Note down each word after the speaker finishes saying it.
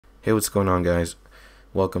Hey, what's going on, guys?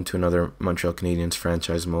 Welcome to another Montreal Canadiens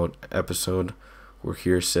franchise mode episode. We're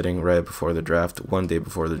here sitting right before the draft, one day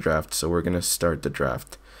before the draft, so we're going to start the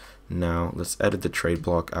draft. Now, let's edit the trade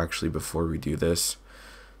block actually before we do this,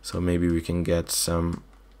 so maybe we can get some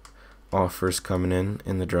offers coming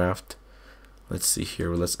in the draft. Let's see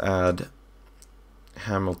here. Let's add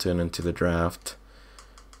Hamilton into the draft.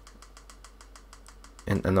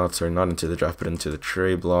 And not into the draft, but into the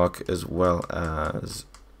trade block, as well as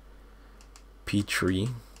Petrie.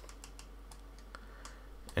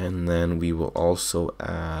 And then we will also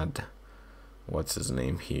add, what's his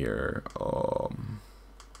name here?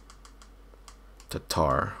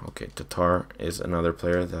 Tatar. Okay, Tatar is another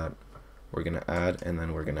player that we're gonna add, and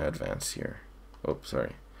then we're gonna advance here. Oh,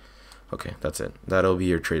 sorry. Okay, that's it. That'll be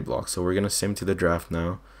your trade block. So we're gonna sim to the draft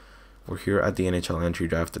now. We're here at the NHL entry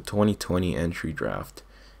draft, the 2020 entry draft,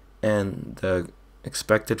 and the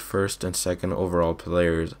expected first and second overall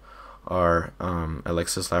players are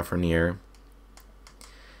Alexis Lafreniere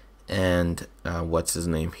and what's his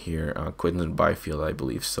name here, Quinton Byfield, I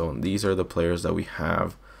believe. So these are the players that we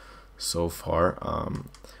have so far.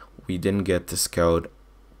 We didn't get to scout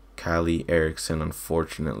Calle Eriksson,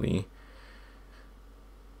 unfortunately.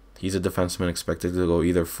 He's a defenseman expected to go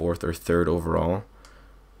either 4th or 3rd overall.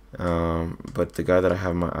 But the guy that I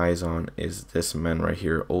have my eyes on is this man right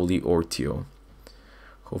here, Oli Ortio.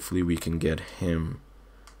 Hopefully we can get him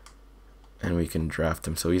and we can draft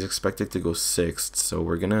him. So he's expected to go 6th. So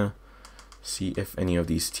we're gonna see if any of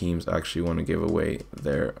these teams actually want to give away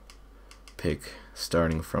their pick,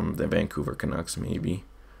 starting from the Vancouver Canucks. Maybe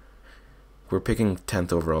we're picking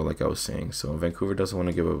 10th overall, like I was saying. So Vancouver doesn't want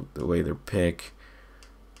to give away their pick.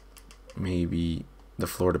 Maybe the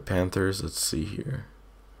Florida Panthers. Let's see here.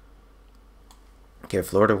 Okay,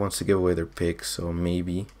 Florida wants to give away their pick, so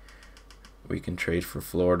maybe we can trade for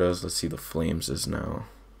Florida's. Let's see the Flames is now.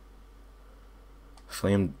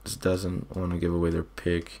 Flames doesn't want to give away their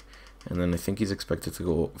pick, and then I think he's expected to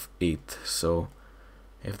go 8th. So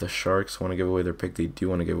if the Sharks want to give away their pick, they do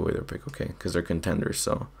want to give away their pick, okay, because they're contenders.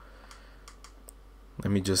 So let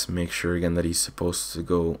me just make sure again that he's supposed to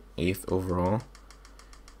go 8th overall.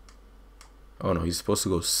 Oh no, he's supposed to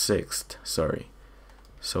go 6th. Sorry.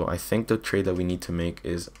 So I think the trade that we need to make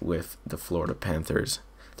is with the Florida Panthers.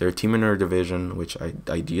 They're a team in our division, which I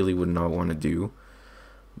ideally would not want to do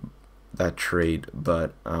that trade,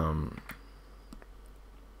 but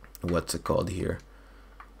what's it called here?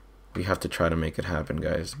 We have to try to make it happen,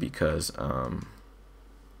 guys, because I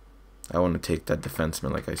want to take that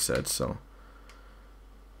defenseman, like I said. So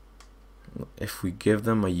if we give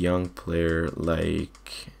them a young player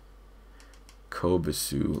like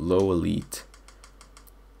Kobasu, low elite,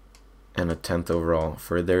 and a 10th overall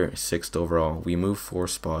for their 6th overall, we move 4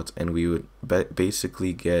 spots, and we would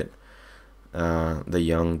basically get the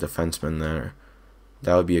young defenseman there.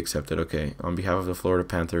 That would be accepted. Okay, on behalf of the Florida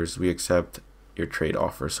Panthers, we accept your trade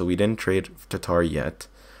offer. So we didn't trade Tatar yet.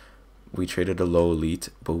 We traded a low elite,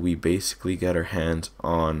 but we basically get our hands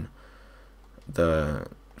on the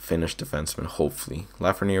Finnish defenseman, hopefully.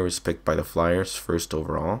 Lafreniere was picked by the Flyers, 1st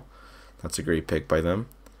overall. That's a great pick by them.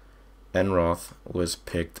 Enroth was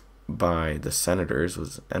picked by the Senators.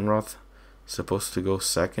 Was Enroth supposed to go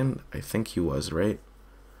 2nd? I think he was, right?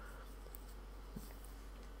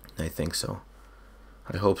 I think so.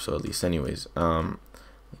 I hope so, at least. Anyways,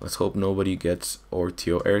 let's hope nobody gets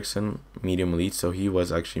Ortio. Eriksson, medium elite, so he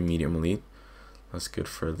was actually medium elite. That's good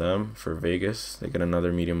for them. For Vegas, they get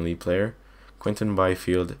another medium elite player. Quinton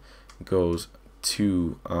Byfield goes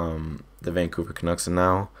to the Vancouver Canucks, and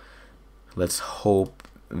now let's hope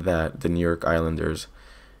that the New York Islanders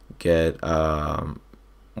get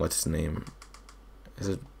what's his name?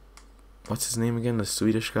 What's his name again? The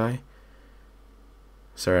Swedish guy?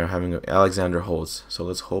 Sorry, I'm having Alexander Holtz. So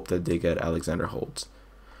let's hope that they get Alexander Holtz.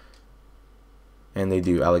 And they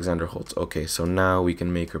do, Alexander Holtz. Okay, so now we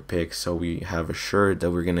can make our pick. So we have assured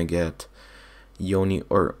that we're gonna get Oli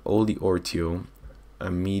Ortio,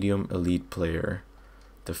 a medium elite player,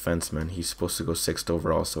 defenseman. He's supposed to go 6th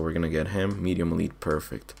overall, so we're gonna get him, medium elite,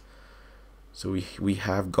 perfect. So we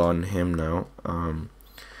have gotten him now.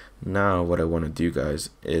 Now what I want to do, guys,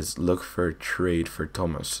 is look for a trade for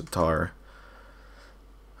Thomas Tatar,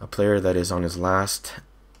 a player that is on his last,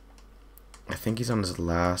 I think he's on his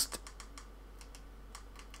last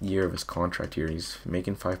year of his contract here. He's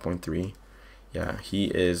making 5.3. Yeah, he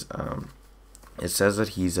is. It says that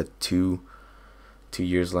he's at 2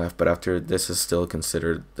 years left, but after this is still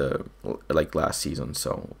considered the last season,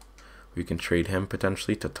 so we can trade him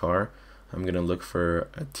potentially. Tatar. I'm gonna look for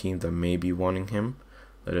a team that may be wanting him,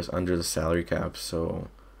 that is under the salary cap. So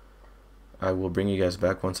I will bring you guys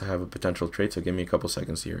back once I have a potential trade, so give me a couple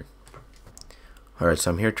seconds here. Alright,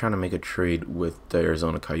 so I'm here trying to make a trade with the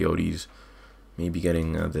Arizona Coyotes. Maybe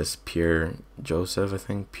getting this Pierre Joseph, I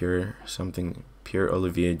think. Pierre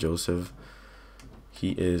Olivier Joseph.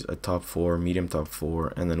 He is a top 4, medium top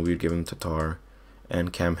 4, and then we'd give him Tatar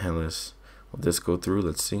and Cam Hillis. Will this go through?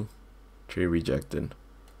 Let's see. Trade rejected.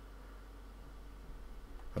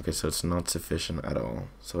 Okay, so it's not sufficient at all.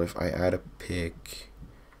 So if I add a pick,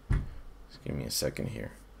 just give me a second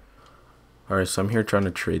here. Alright, so I'm here trying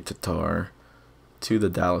to trade Tatar to the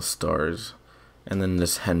Dallas Stars, and then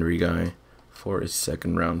this Henry guy for a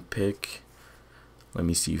 2nd round pick. Let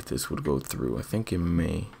me see if this would go through. I think it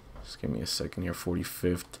may. Just give me a second here.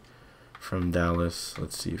 45th from Dallas.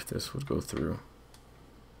 Let's see if this would go through.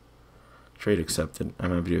 Trade accepted.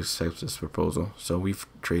 I'm happy to accept this proposal. So we've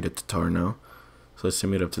traded Tatar now. So let's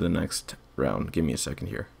submit up to the next round. Give me a second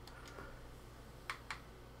here.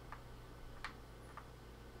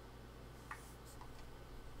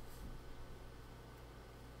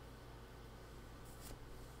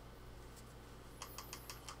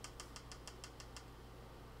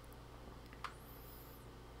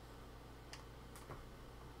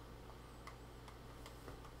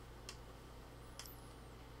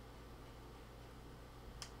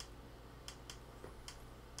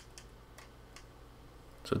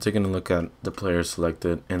 So taking a look at the players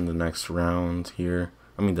selected in the next round here.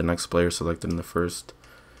 I mean the next player selected in the first.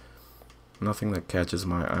 Nothing that catches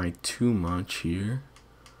my eye too much here.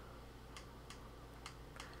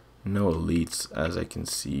 No elites as I can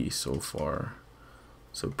see so far.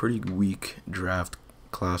 So pretty weak draft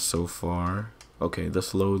class so far. Okay,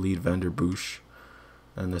 this low elite Vander Bush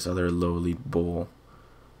and this other low elite Bull.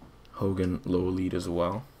 Hogan low elite as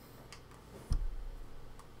well.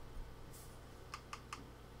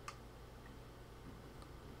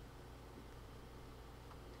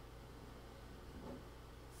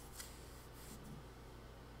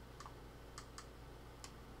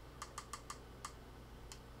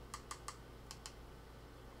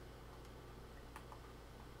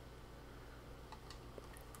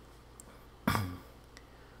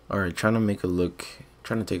 Alright, trying to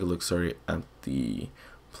take a look, sorry, at the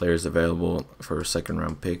players available for a 2nd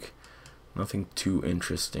round pick. Nothing too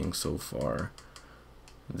interesting so far.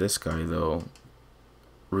 This guy though,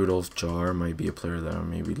 Rudolph Jar, might be a player that I'm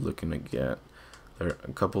maybe looking to get. There are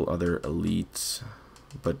a couple other elites,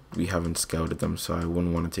 but we haven't scouted them, so I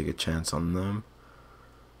wouldn't want to take a chance on them.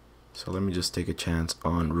 So let me just take a chance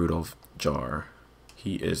on Rudolph Jar.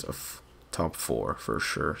 He is a top 4 for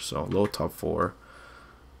sure, so low top 4.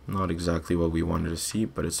 Not exactly what we wanted to see,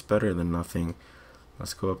 but it's better than nothing.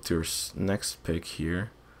 Let's go up to our next pick here.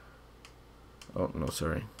 Oh, no,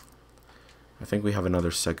 sorry. I think we have another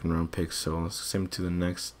 2nd round pick, so let's sim to the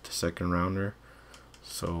next 2nd rounder.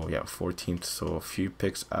 So, yeah, 14th, so a few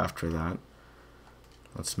picks after that.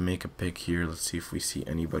 Let's make a pick here. Let's see if we see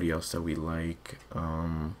anybody else that we like.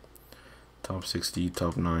 Top 60,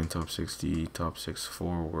 top 9, top 60, top 6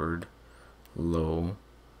 forward. Low.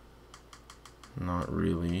 Not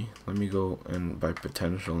really. Let me go and by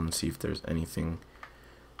potential and see if there's anything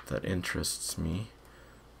that interests me.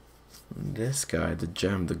 This guy, the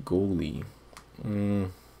gem, the goalie.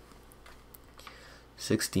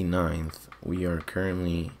 69th. We are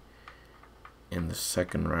currently in the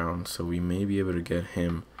 2nd round, so we may be able to get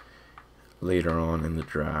him later on in the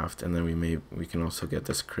draft, and then we can also get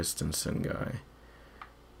this Christensen guy.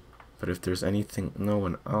 But if there's no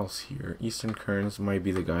one else here, Eastern Kearns might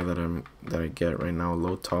be the guy that I get right now.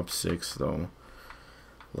 Low top 6 though.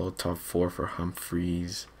 Low top 4 for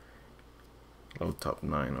Humphreys. Low top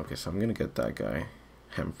 9. Okay, so I'm gonna get that guy.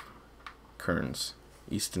 Kearns.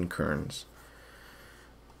 Easton Kearns.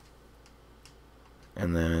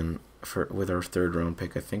 And then with our 3rd round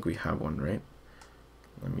pick, I think we have one, right?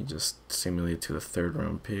 Let me just simulate to the 3rd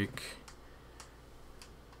round pick.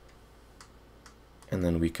 And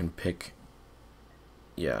then we can pick,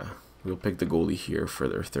 yeah, we'll pick the goalie here for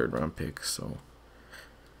their 3rd round pick. So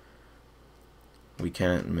we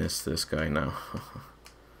can't miss this guy now.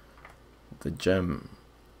 The gem.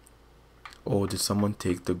 Oh, did someone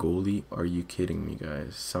take the goalie? Are you kidding me,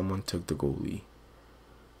 guys? Someone took the goalie.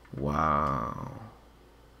 Wow.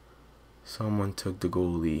 Someone took the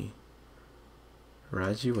goalie.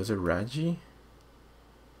 Raji? Was it Raji?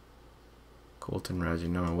 Colton Raji.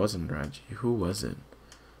 No, it wasn't Raji. Who was it?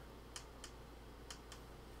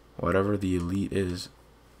 Whatever the elite is.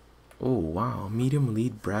 Oh, wow. Medium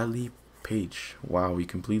elite Bradley Page. Wow, we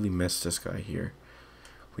completely missed this guy here.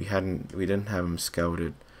 We didn't have him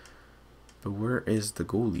scouted. But where is the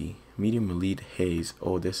goalie? Medium elite Hayes.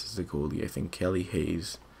 Oh, this is the goalie. I think Kelly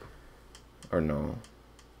Hayes. Or no.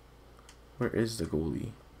 Where is the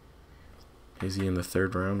goalie? Is he in the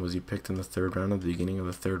 3rd round? Was he picked in the 3rd round at the beginning of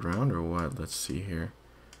the 3rd round or what? Let's see here.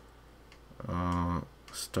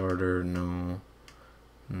 Starter, no.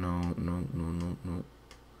 No.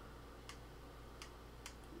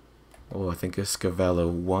 Oh, I think it's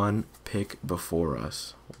Scavello, 1 pick before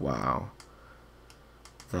us. Wow.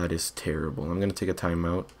 That is terrible. I'm going to take a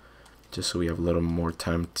timeout just so we have a little more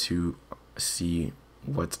time to see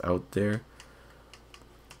what's out there.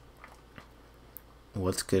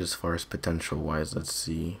 What's good as far as potential-wise? Let's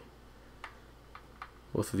see.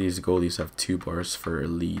 Both of these goalies have 2 bars for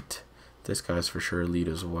elite. This guy's for sure elite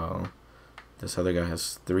as well. This other guy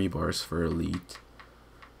has 3 bars for elite.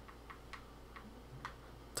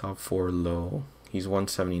 Top 4 low. He's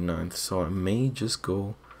 179th, so I may just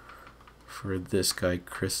go for this guy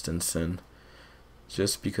Christensen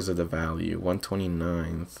just because of the value.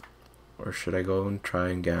 129th. Or should I go and try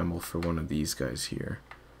and gamble for one of these guys here?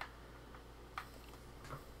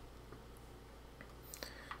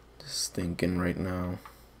 Just thinking right now.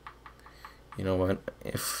 You know what?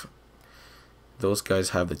 If those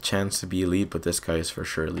guys have the chance to be elite, but this guy is for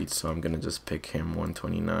sure elite, so I'm going to just pick him.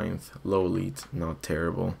 129th. Low elite. Not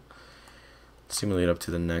terrible. Simulate up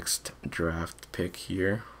to the next draft pick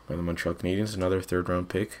here by the Montreal Canadiens. Another 3rd round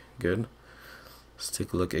pick. Good. Let's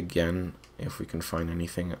take a look again if we can find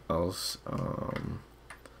anything else.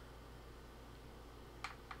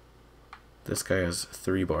 This guy has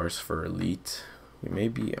 3 bars for elite. I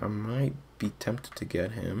might be tempted to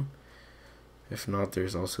get him. If not,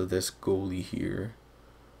 there's also this goalie here.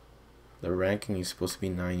 The ranking is supposed to be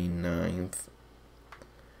 99th.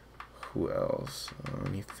 Who else?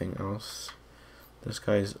 Anything else? This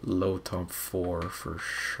guy's low top 4 for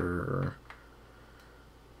sure.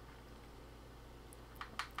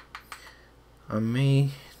 Let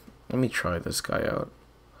me try this guy out.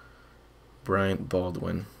 Bryant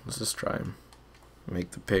Baldwin. Let's just try him.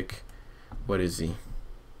 Make the pick. What is he?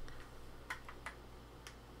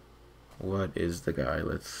 What is the guy?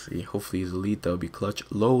 Let's see. Hopefully he's elite. That'll be clutch.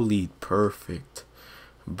 Low elite. Perfect.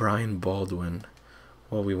 Brian Baldwin.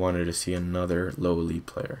 Well, we wanted to see another low elite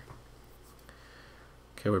player.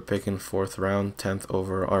 Okay, we're picking 4th round, 10th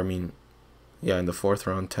overall. In the 4th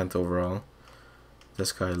round, 10th overall.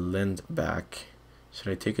 This guy Lindback. Should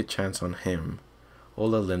I take a chance on him?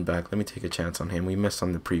 Ola Lindback. Let me take a chance on him. We missed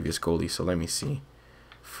on the previous goalie, so let me see.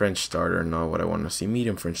 French starter, not what I want to see.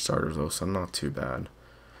 Medium French starter though, so not too bad.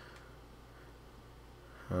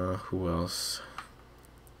 Who else?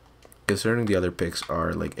 Considering the other picks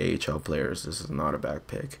are like AHL players, this is not a bad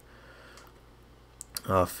pick.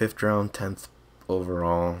 5th round, 10th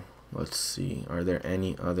overall. Let's see. Are there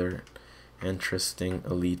any other interesting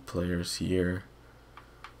elite players here?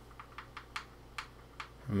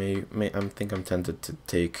 I think I'm tempted to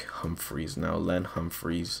take Humphreys now. Len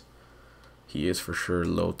Humphreys. He is for sure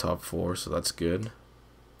low top 4, so that's good.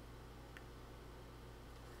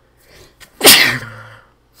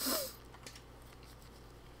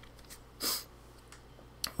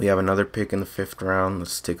 We have another pick in the 5th round.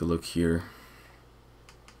 Let's take a look here.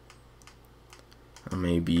 I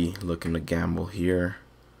may be looking to gamble here.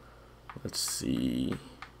 Let's see.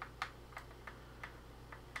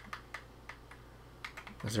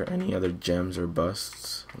 Is there any other gems or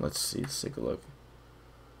busts? Let's see. Let's take a look.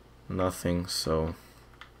 Nothing, so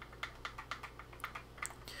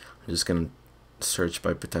I'm just gonna search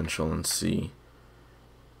by potential and see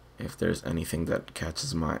if there's anything that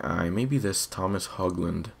catches my eye. Maybe this Thomas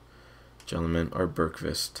Höglund gentleman or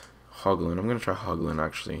Bergqvist. Höglund. I'm gonna try Höglund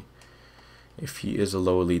actually. If he is a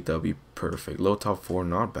low elite, that'll be perfect. Low top 4,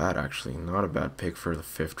 not bad actually. Not a bad pick for the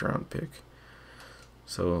 5th round pick.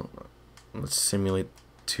 So let's simulate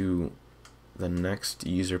to the next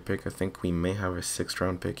user pick. I think we may have a 6th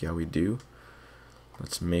round pick. Yeah, we do.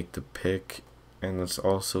 Let's make the pick, and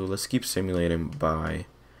let's keep simulating by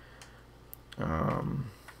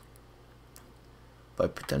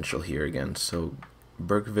potential here again. So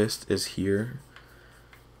Bergqvist is here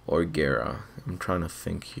or Guerra. I'm trying to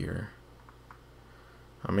think here.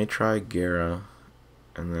 I may try Guerra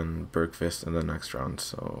and then Bergqvist in the next round.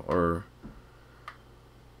 So, or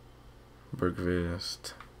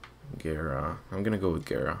Bergqvist, Guerra. I'm gonna go with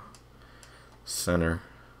Guerra. Center.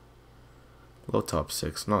 Low top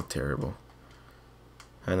 6, not terrible.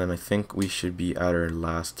 And then I think we should be at our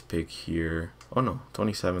last pick here. Oh no,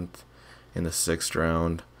 27th in the 6th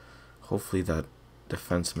round. Hopefully that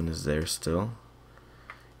defenseman is there still.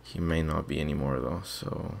 He may not be anymore though,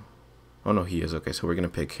 so... Oh no, he is. Okay, so we're gonna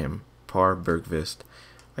pick him. Par Bergqvist.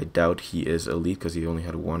 I doubt he is elite because he only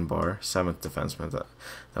had 1 bar. 7th defenseman.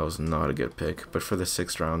 That was not a good pick. But for the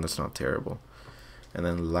 6th round, that's not terrible. And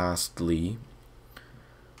then lastly,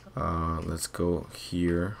 Let's go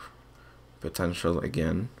here, potential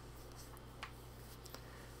again,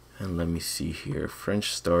 and let me see here.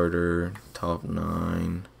 French starter, top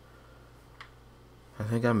 9. I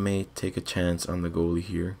think I may take a chance on the goalie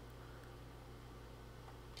here.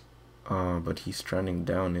 But he's trending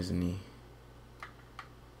down, isn't he?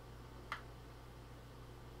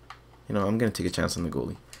 You know, I'm gonna take a chance on the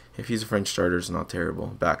goalie. If he's a French starter, it's not terrible.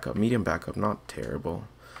 Backup, medium backup, not terrible.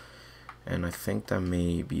 And I think that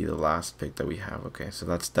may be the last pick that we have. Okay, so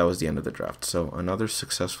that was the end of the draft. So another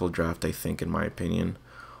successful draft, I think, in my opinion.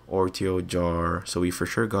 Ortio, Jar. So we for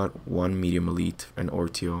sure got one medium elite and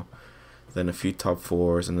Ortio, then a few top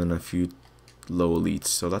 4s, and then a few low elites.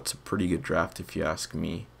 So that's a pretty good draft if you ask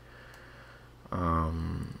me.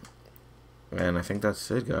 And I think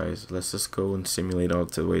that's it, guys. Let's just go and simulate all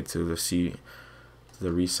the way to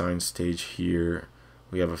the re-sign stage here.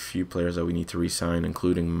 We have a few players that we need to re-sign,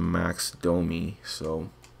 including Max Domi. So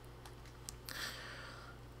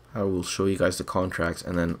I will show you guys the contracts,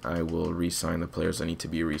 and then I will re-sign the players that need to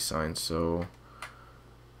be re-signed. So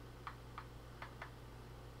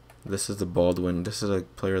this is the Baldwin. This is a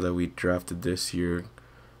player that we drafted this year.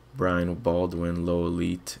 Brian Baldwin, low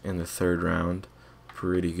elite in the 3rd round.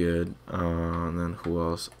 Pretty good. And then who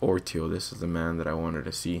else? Ortio. This is the man that I wanted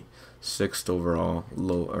to see. 6th overall,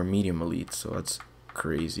 low or medium elite. So that's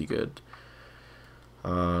crazy good.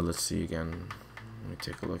 Let's see again. Let me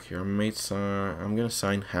take a look here. I'm gonna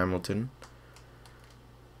sign Hamilton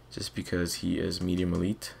just because he is medium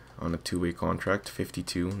elite on a 2-way contract.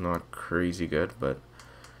 52, not crazy good, but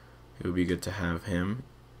it would be good to have him.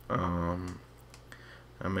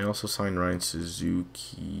 I may also sign Ryan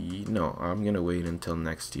Suzuki. No, I'm gonna wait until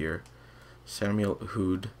next year. Samuel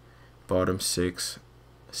Hood, bottom 6,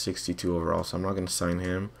 62 overall. So I'm not gonna sign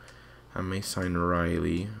him. I may sign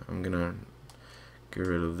Riley. I'm gonna get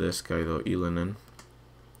rid of this guy though, Ilanen.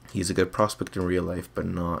 He's a good prospect in real life, but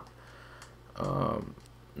not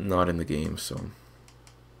in the game. So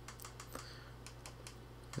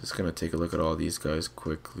just gonna take a look at all these guys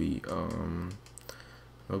quickly.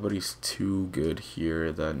 Nobody's too good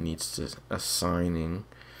here that needs to a signing.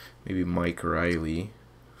 Maybe Mike Riley,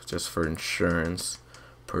 just for insurance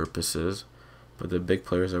purposes. But the big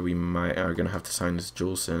players that we are gonna have to sign is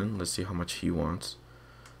Jolson. Let's see how much he wants.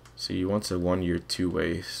 So he wants a 1-year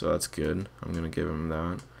 2-way, so that's good. I'm gonna give him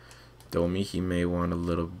that. Domi, he may want a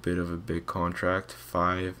little bit of a big contract,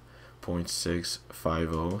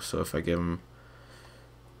 5.650. So if I give him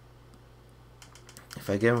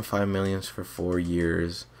 5 million for 4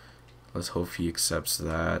 years, let's hope he accepts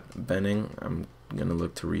that. Benning, I'm gonna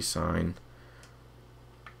look to re-sign.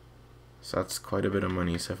 So that's quite a bit of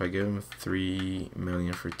money. So if I give him 3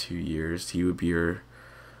 million for 2 years, he would be your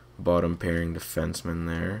bottom pairing defenseman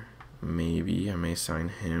there. Maybe I may sign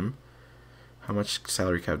him. How much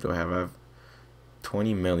salary cap do I have? I have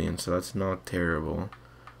 20 million, so that's not terrible.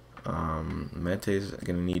 Mete's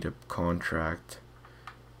gonna need a contract,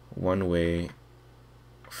 1-way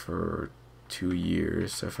for 2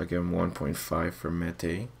 years. So if I give him 1.5 for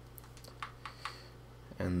Mete,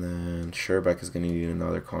 and then Sherbeck is going to need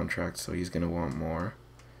another contract, so he's going to want more.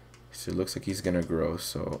 So it looks like he's going to grow,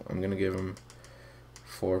 so I'm going to give him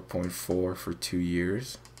 4.4 for 2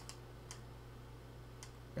 years.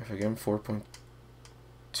 If I give him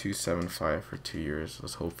 4.275 for 2 years,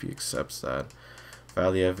 let's hope he accepts that.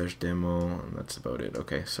 Valiev, Vejdemo, and that's about it.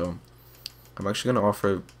 Okay, so I'm actually going to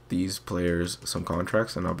offer these players some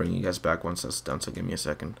contracts, and I'll bring you guys back once that's done, so give me a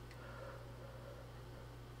second.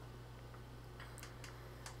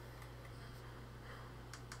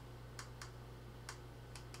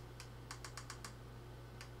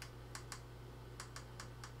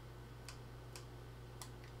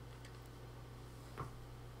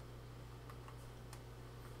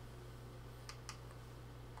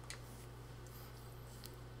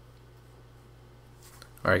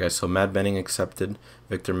 Alright guys, so Matt Benning accepted,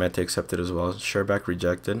 Victor Mete accepted as well, Sherback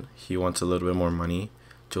rejected, he wants a little bit more money,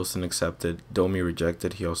 Jolson accepted, Domi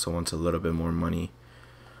rejected, he also wants a little bit more money,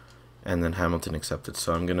 and then Hamilton accepted.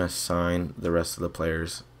 So I'm going to sign the rest of the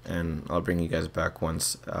players, and I'll bring you guys back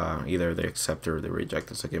once either they accept or they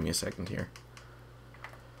reject it, so give me a second here.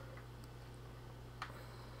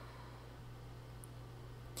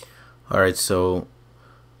 Alright, so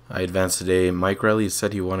I advanced today. Mike Riley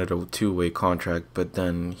said he wanted a 2-way contract, but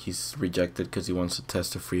then he's rejected because he wants to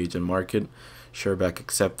test the free agent market. Sherback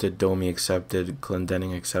accepted, Domi accepted,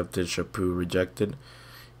 Glendening accepted, Chaput rejected.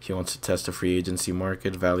 He wants to test the free agency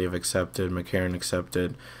market. Valiev accepted, McCarron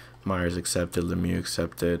accepted, Myers accepted, Lemieux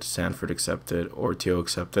accepted, Sanford accepted, Ortio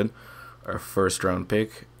accepted. Our first round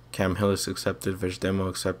pick, Cam Hillis accepted, Vejdemo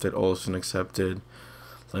accepted, Olsen accepted,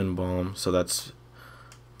 Lindbaum. So that's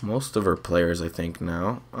most of our players, I think,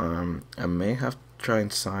 now. I may have to try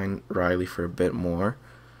and sign Riley for a bit more,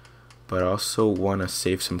 but I also want to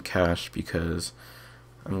save some cash because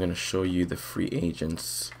I'm going to show you the free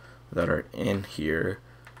agents that are in here,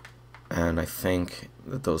 and I think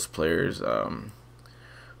that those players are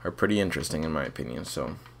pretty interesting in my opinion.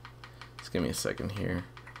 So just give me a second here.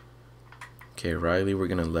 Okay, Riley we're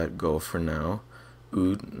going to let go for now.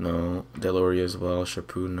 Oud, no. Deloria as well.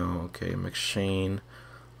 Chaput, no. Okay, McShane,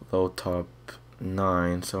 low top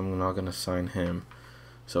 9, so I'm not going to sign him.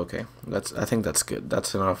 So okay, I think that's good.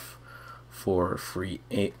 That's enough for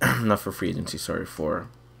not for free agency, sorry, for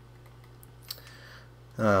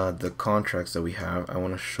the contracts that we have. I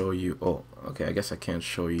want to show you. Oh, okay, I guess I can't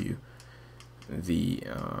show you the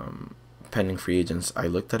pending free agents. I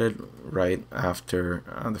looked at it right after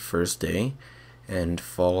the first day, and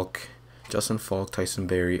Justin Falk, Tyson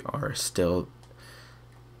Barrie are still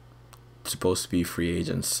supposed to be free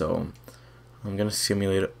agents. So I'm gonna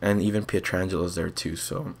simulate it, and even Pietrangelo is there too.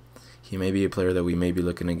 So he may be a player that we may be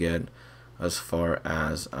looking to get as far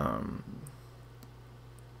as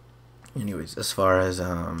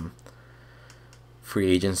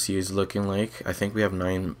free agency is looking like. I think we have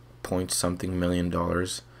 $9 point something million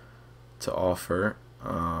to offer.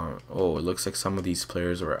 Oh, it looks like some of these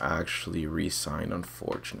players were actually re-signed,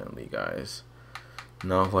 unfortunately, guys.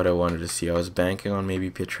 Not what I wanted to see. I was banking on maybe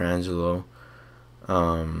Pietrangelo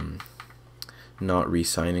not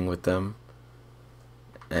re-signing with them,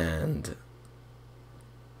 and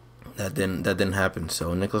that didn't happen.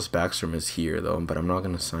 So Nicholas Backstrom is here though, but I'm not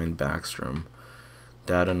gonna sign Backstrom.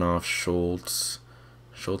 Dadonov, Schultz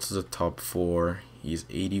is a top 4. He's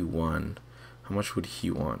 81. How much would he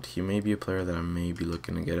want? He may be a player that I may be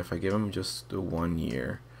looking to get if I give him just the 1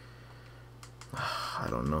 year. I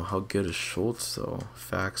don't know. How good is Schultz though?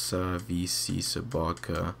 Faxa, VC,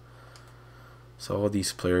 Sabaka. So all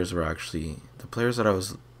these players were actually, the players that I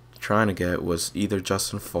was trying to get was either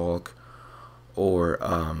Justin Falk or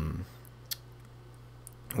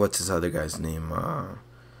what's his other guy's name?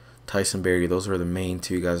 Tyson Barrie. Those were the main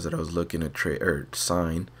 2 guys that I was looking to trade or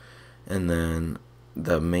sign, and then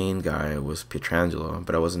the main guy was Pietrangelo,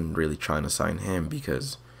 but I wasn't really trying to sign him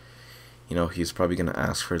because, you know, he's probably gonna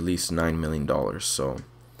ask for at least $9 million. So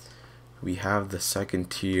we have the second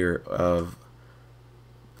tier of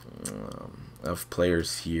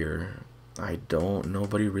players here.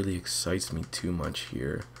 Nobody really excites me too much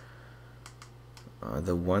here.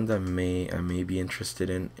 The one that I may be interested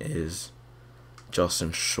in is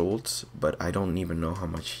Justin Schultz, but I don't even know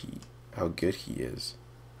how good he is,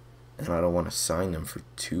 and I don't want to sign him for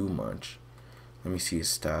too much. Let me see his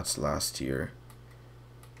stats last year.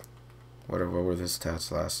 What were his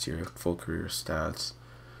stats last year? Full career stats: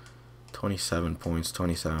 27 points,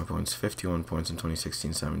 51 points in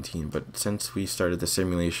 2016-17. But since we started the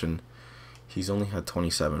simulation, he's only had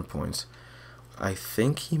 27 points. I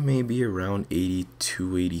think he may be around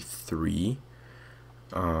 82, 83.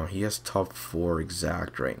 He has top 4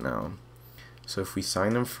 exact right now. So if we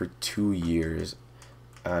sign him for 2 years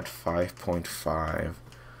at 5.5,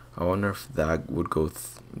 I wonder if that would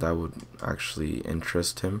that would actually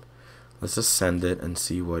interest him. Let's just send it and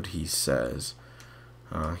see what he says.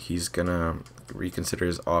 He's gonna reconsider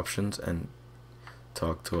his options and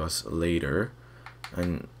talk to us later.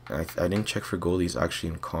 And I didn't check for goalies actually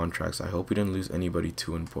in contracts. I hope we didn't lose anybody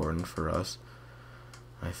too important for us.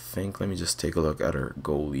 I think, let me just take a look at our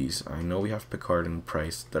goalies. I know we have Picard and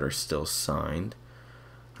Price that are still signed.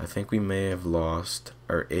 I think we may have lost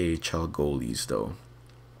our AHL goalies though.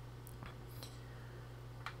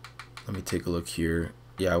 Let me take a look here.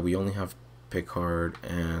 Yeah, we only have Picard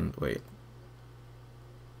and, wait.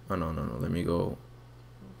 Oh, no. Let me go.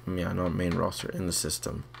 Yeah, not main roster, in the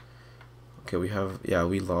system. Okay, we have, yeah,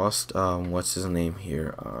 we lost, what's his name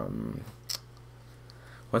here?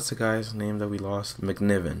 What's the guy's name that we lost?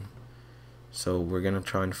 McNiven. So we're going to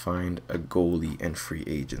try and find a goalie and free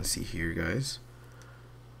agency here, guys.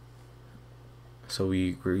 So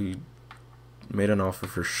we made an offer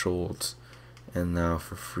for Schultz, and now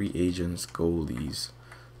for free agents, goalies.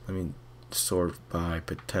 Let me sort by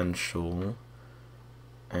potential,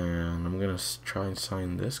 and I'm going to try and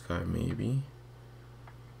sign this guy maybe.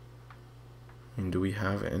 And do we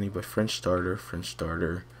have anybody? French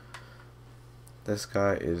starter. This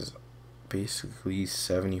guy is basically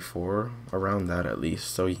 74, around that at least.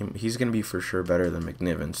 So he's going to be for sure better than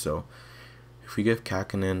McNiven. So if we give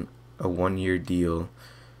Kakinen a 1-year deal,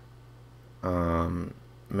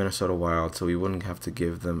 Minnesota Wild, so we wouldn't have to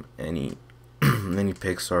give them any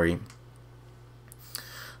picks, sorry.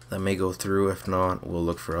 That may go through. If not, we'll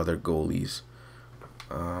look for other goalies.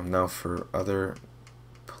 Now for other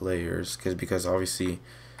players, because obviously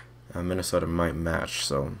Minnesota might match.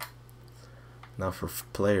 So now for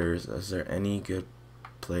players, is there any good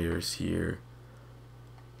players here?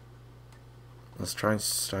 Let's try and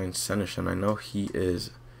sign Senishin. I know he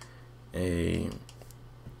is a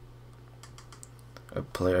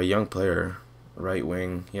young player, right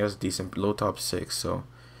wing. He has decent low top 6. So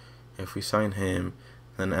if we sign him,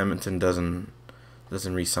 then Edmonton doesn't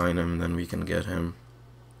re-sign him, then we can get him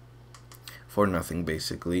for nothing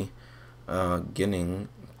basically. Getting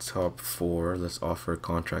top 4. Let's offer a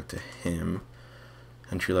contract to him.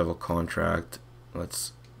 Entry level contract.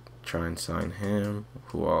 Let's try and sign him.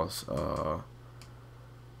 Who else?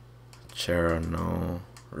 Chera, no.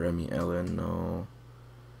 Remy Ellen, no.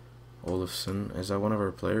 Olofsson, is that one of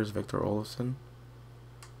our players? Victor Olofsson?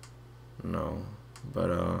 No. But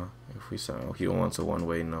if we sign, he wants a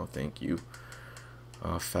one-way, no, thank you.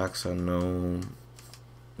 Faxa, no.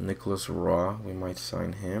 Nicholas Raw, we might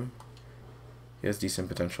sign him. He has decent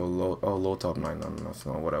potential. Low top 9. No, that's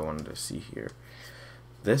not what I wanted to see here.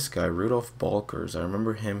 This guy, Rudolph Balkers, I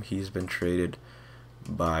remember him. He's been traded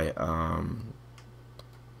by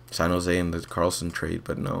San Jose in the Carlson trade,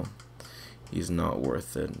 but no, he's not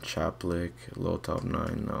worth it. Chaplik, low top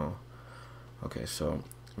 9, no. Okay, so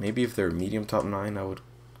maybe if they're medium top 9, I would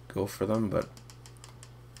go for them, but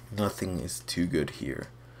nothing is too good here.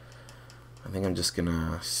 I think I'm just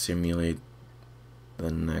gonna simulate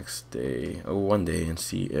the next day, one day, and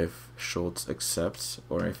see if Schultz accepts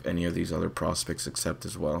or if any of these other prospects accept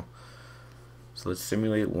as well. So let's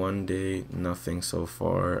simulate one day, nothing so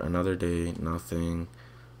far. Another day, nothing.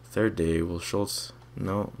 Third day, will Schultz?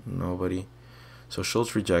 No, nobody. So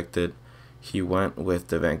Schultz rejected. He went with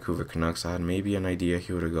the Vancouver Canucks. I had maybe an idea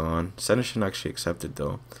he would have gone. Senishin actually accepted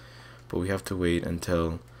though, but we have to wait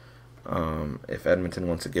until if Edmonton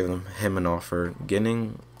wants to give him an offer.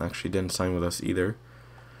 Ginning actually didn't sign with us either.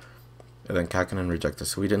 And then Kakinen rejected,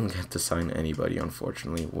 so we didn't get to sign anybody,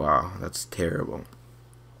 unfortunately. Wow, that's terrible.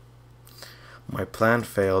 My plan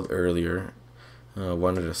failed earlier.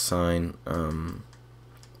 Wanted to sign,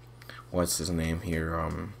 what's his name here?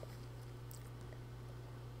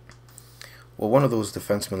 Well, one of those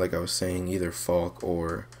defensemen, like I was saying, either Falk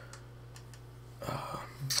or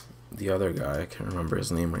the other guy. I can't remember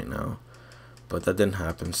his name right now. But that didn't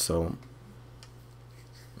happen, so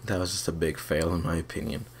that was just a big fail in my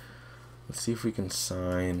opinion. Let's see if we can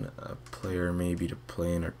sign a player maybe to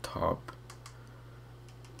play in our top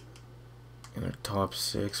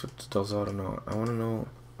 6. Which does I don't know.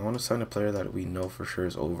 I want to sign a player that we know for sure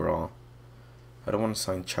is overall. I don't want to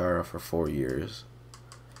sign Chara for 4 years.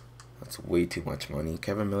 That's way too much money.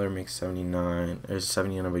 Kevin Miller makes 79. There's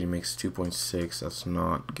 70, and everybody makes 2.6. That's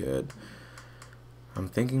not good. I'm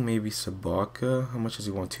thinking maybe Sabaka. How much does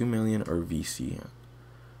he want? 2 million or VC?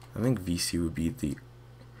 I think VC would be the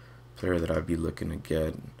player that I'd be looking to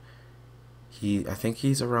get. I think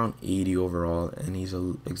he's around 80 overall, and he's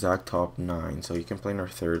a exact top 9, so he can play in our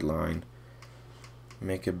third line.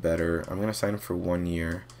 Make it better. I'm gonna sign him for 1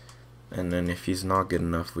 year, and then if he's not good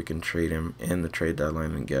enough, we can trade him in the trade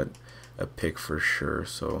deadline and get a pick for sure.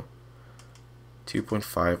 So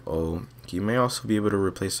 2.50. He may also be able to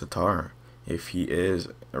replace Tatar if he is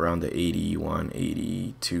around the 81,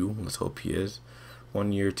 82. Let's hope he is.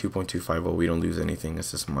 1 year, 2.250. We don't lose anything.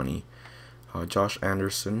 It's just money. Josh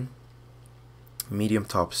Anderson, medium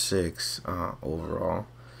top 6 overall.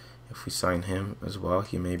 If we sign him as well,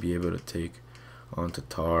 he may be able to take on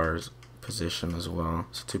Tatar's position as well.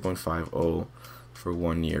 So 2.50 for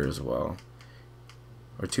 1 year as well,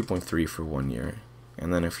 or 2.3 for 1 year.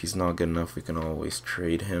 And then if he's not good enough, we can always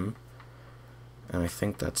trade him. And I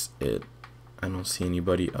think that's it. I don't see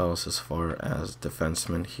anybody else as far as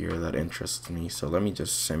defensemen here that interests me. So let me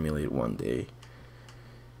just simulate one day,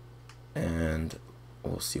 and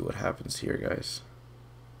we'll see what happens here, guys.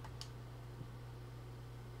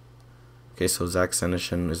 Okay, so Zach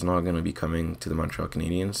Senishin is not going to be coming to the Montreal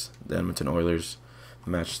Canadiens. The Edmonton Oilers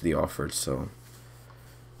matched the offer, so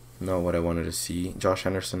not what I wanted to see. Josh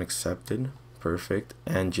Henderson accepted, perfect,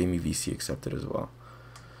 and Jamie VC accepted as well.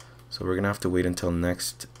 So we're going to have to wait until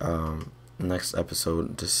next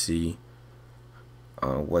episode to see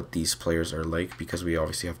what these players are like, because we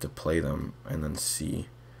obviously have to play them and then see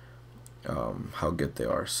how good they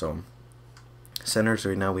are. So centers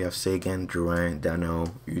right now we have Sagan, Drouin,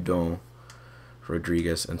 Dano, Udon,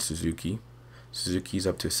 Rodriguez, and Suzuki. Suzuki's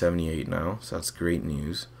up to 78 now, so that's great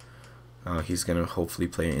news. He's gonna hopefully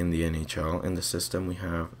play in the NHL. In the system we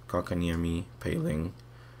have Kakaniemi, Paling,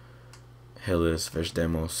 Hillis,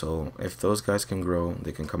 Veshdemo. So if those guys can grow,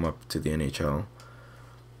 they can come up to the NHL.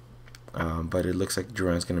 But it looks like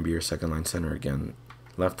Drouin's gonna be your second line center again.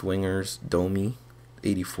 Left wingers, Domi,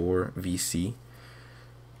 84, VC.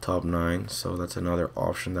 top 9, so that's another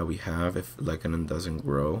option that we have if Lekanen doesn't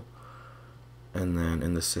grow. And then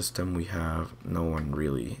in the system we have no one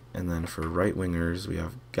really. And then for right wingers we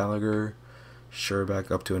have Gallagher, Sherback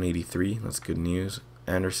up to an 83. That's good news.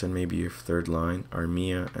 Anderson maybe your third line,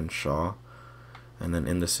 Armia and Shaw. And then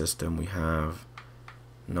in the system we have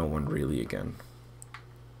no one really again.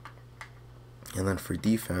 And then for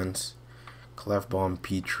defense, Clefbaum,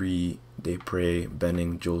 Petrie, Desprez,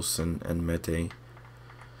 Benning, Jolson, and Mete.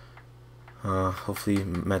 Hopefully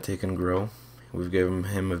Mete can grow. We've given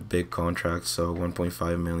him a big contract, so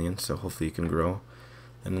 1.5 million, so hopefully he can grow.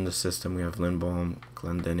 And in the system we have Lindbaum,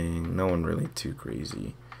 Glendening, no one really too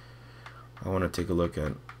crazy. I want to take a look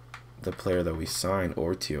at the player that we signed,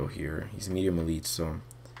 Ortio here. He's medium elite, so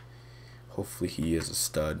hopefully he is a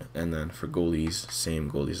stud. And then for goalies, same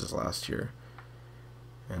goalies as last year.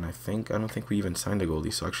 And I don't think we even signed a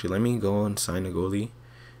goalie, so actually let me go and sign a goalie,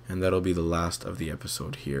 and that'll be the last of the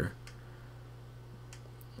episode here.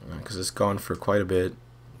 Because it's gone for quite a bit.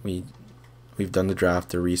 We've done the draft,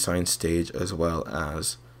 the re-sign stage, as well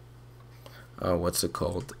as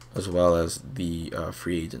as well as the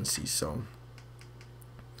free agency. So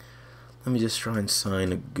let me just try and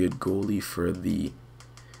sign a good goalie for the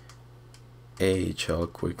AHL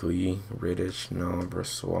quickly. Rittich, no.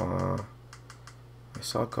 Brossois. I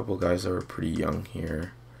saw a couple guys that were pretty young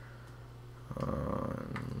here.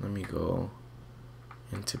 Let me go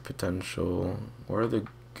into potential. What are the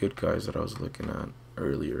good guys that I was looking at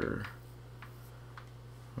earlier?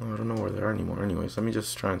 Oh, I don't know where they are anymore. Anyways, let me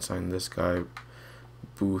just try and sign this guy,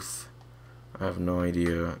 Booth. I have no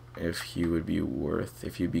idea if he would be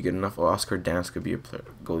if he'd be good enough. Oh, Oscar Dansk could be a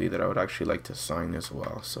goalie that I would actually like to sign as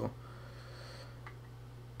well. So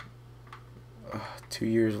 2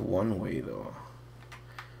 years one way though.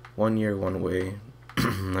 1 year one way.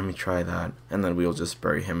 Let me try that, and then we'll just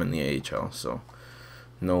bury him in the AHL. So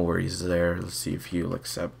no worries there. Let's see if he'll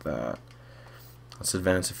accept that. Let's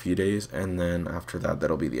advance a few days, and then after that,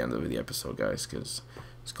 that'll be the end of the episode, guys, because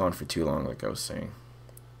it's gone for too long, like I was saying.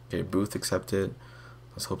 Okay, Booth accepted.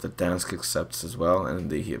 Let's hope that Dansk accepts as well,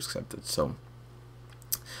 and he accepted. So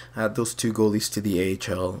add those 2 goalies to the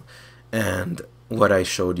AHL, and what I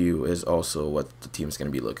showed you is also what the team's going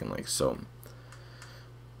to be looking like. So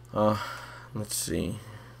let's see.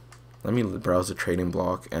 Let me browse the trading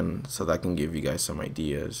block, and so that can give you guys some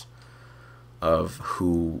ideas of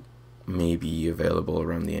who may be available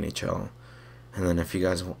around the NHL. And then if you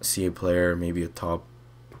guys see a player, maybe a top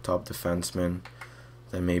defenseman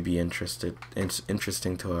that may be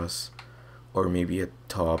interesting to us, or maybe a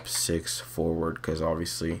top 6 forward, because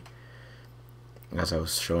obviously, as I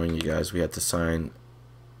was showing you guys, we had to sign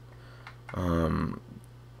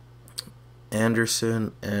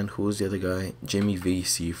Anderson and who was the other guy? Jimmy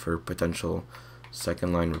Vesey for potential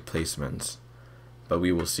second line replacements, but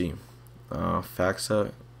we will see.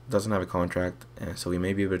 Faxa doesn't have a contract, and so we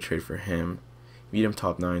may be able to trade for him. Meet him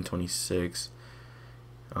top 9, 26.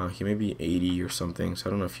 He may be 80 or something, so I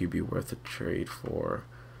don't know if he'd be worth a trade for.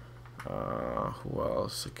 Who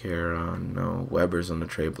else? Sakara, no. Weber's on the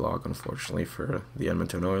trade block, unfortunately, for the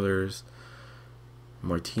Edmonton Oilers.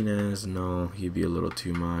 Martinez, no. He'd be a little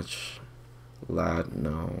too much. Ladd,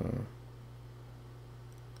 no.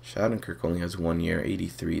 Shattenkirk only has 1 year,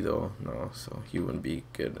 83 though, no, so he wouldn't be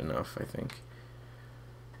good enough, I think.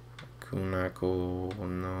 Kunako,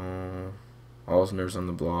 no. Alsner's on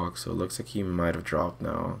the block, so it looks like he might have dropped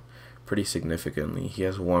now pretty significantly. He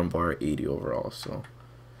has 1 bar, 80 overall, so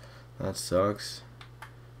that sucks.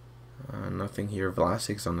 Nothing here.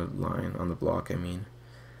 Vlasic's on the line, on the block, I mean.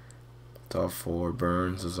 Top 4,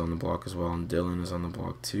 Burns is on the block as well, and Dylan is on the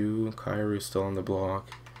block too. Kyrie's still on the block.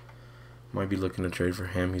 Might be looking to trade for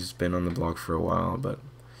him. He's been on the block for a while, but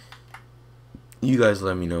you guys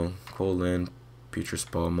let me know. Colin, Peter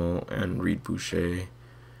Spalmo, and Reed Boucher.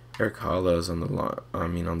 Eric Hala is on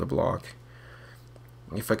the block.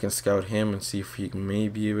 If I can scout him and see if he may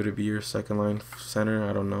be able to be your second line center,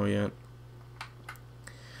 I don't know yet.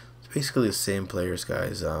 It's basically the same players,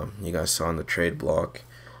 guys. You guys saw on the trade block.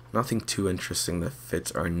 Nothing too interesting that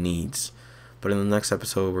fits our needs. But in the next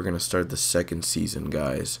episode, we're going to start the 2nd season,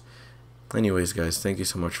 guys. Anyways, guys, thank you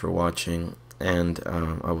so much for watching. And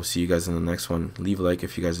I will see you guys in the next one. Leave a like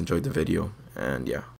if you guys enjoyed the video. And yeah.